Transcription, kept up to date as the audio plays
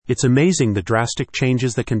It's amazing the drastic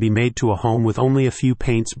changes that can be made to a home with only a few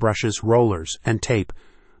paints, brushes, rollers, and tape.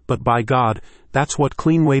 But by God, that's what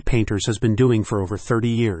Cleanway Painters has been doing for over 30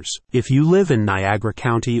 years. If you live in Niagara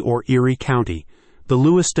County or Erie County, the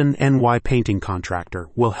Lewiston, NY painting contractor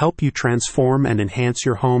will help you transform and enhance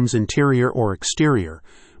your home's interior or exterior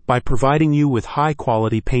by providing you with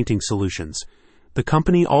high-quality painting solutions. The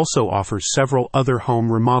company also offers several other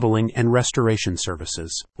home remodeling and restoration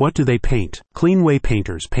services. What do they paint? Cleanway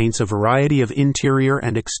Painters paints a variety of interior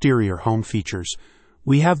and exterior home features.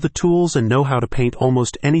 We have the tools and know how to paint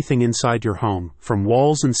almost anything inside your home, from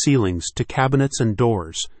walls and ceilings to cabinets and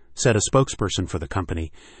doors, said a spokesperson for the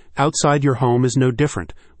company. Outside your home is no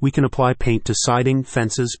different. We can apply paint to siding,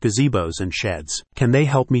 fences, gazebos, and sheds. Can they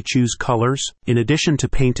help me choose colors? In addition to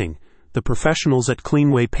painting, the professionals at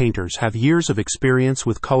Cleanway Painters have years of experience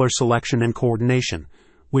with color selection and coordination,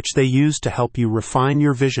 which they use to help you refine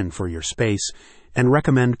your vision for your space and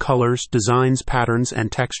recommend colors, designs, patterns,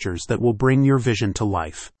 and textures that will bring your vision to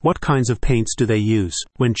life. What kinds of paints do they use?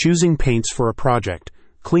 When choosing paints for a project,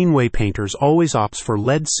 Cleanway Painters always opts for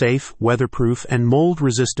lead-safe, weatherproof, and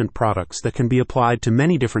mold-resistant products that can be applied to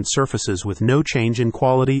many different surfaces with no change in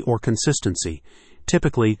quality or consistency.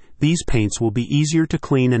 Typically, these paints will be easier to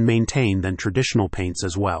clean and maintain than traditional paints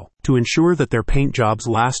as well. To ensure that their paint jobs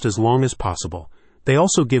last as long as possible, they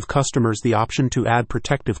also give customers the option to add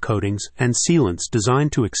protective coatings and sealants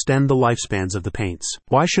designed to extend the lifespans of the paints.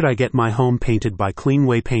 Why should I get my home painted by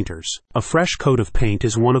Cleanway Painters? A fresh coat of paint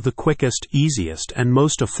is one of the quickest, easiest, and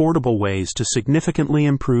most affordable ways to significantly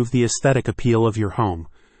improve the aesthetic appeal of your home.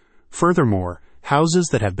 Furthermore, houses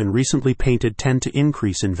that have been recently painted tend to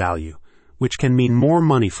increase in value, which can mean more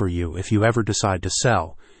money for you if you ever decide to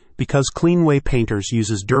sell. Because Cleanway Painters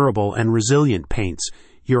uses durable and resilient paints,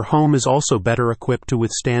 your home is also better equipped to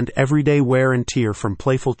withstand everyday wear and tear from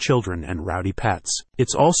playful children and rowdy pets.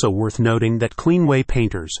 It's also worth noting that Cleanway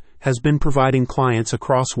Painters has been providing clients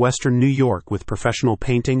across Western New York with professional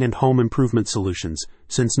painting and home improvement solutions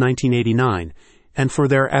since 1989, and for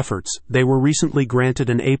their efforts, they were recently granted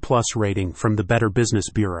an A+ rating from the Better Business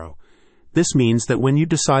Bureau. This means that when you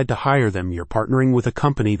decide to hire them, you're partnering with a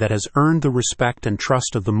company that has earned the respect and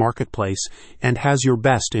trust of the marketplace and has your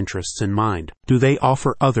best interests in mind. Do they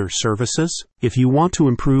offer other services? If you want to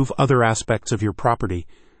improve other aspects of your property,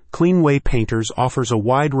 Cleanway Painters offers a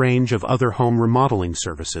wide range of other home remodeling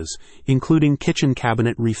services, including kitchen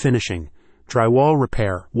cabinet refinishing, drywall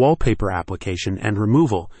repair, wallpaper application and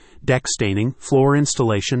removal, deck staining, floor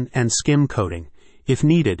installation, and skim coating. If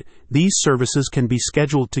needed, these services can be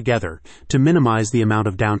scheduled together to minimize the amount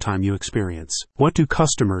of downtime you experience. What do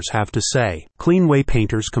customers have to say? Cleanway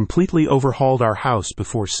Painters completely overhauled our house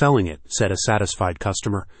before selling it, said a satisfied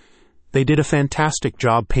customer. They did a fantastic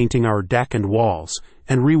job painting our deck and walls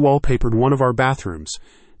and re-wallpapered one of our bathrooms.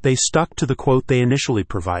 They stuck to the quote they initially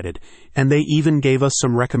provided, and they even gave us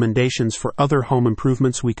some recommendations for other home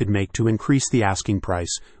improvements we could make to increase the asking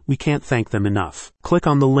price. We can't thank them enough. Click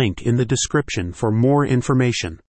on the link in the description for more information.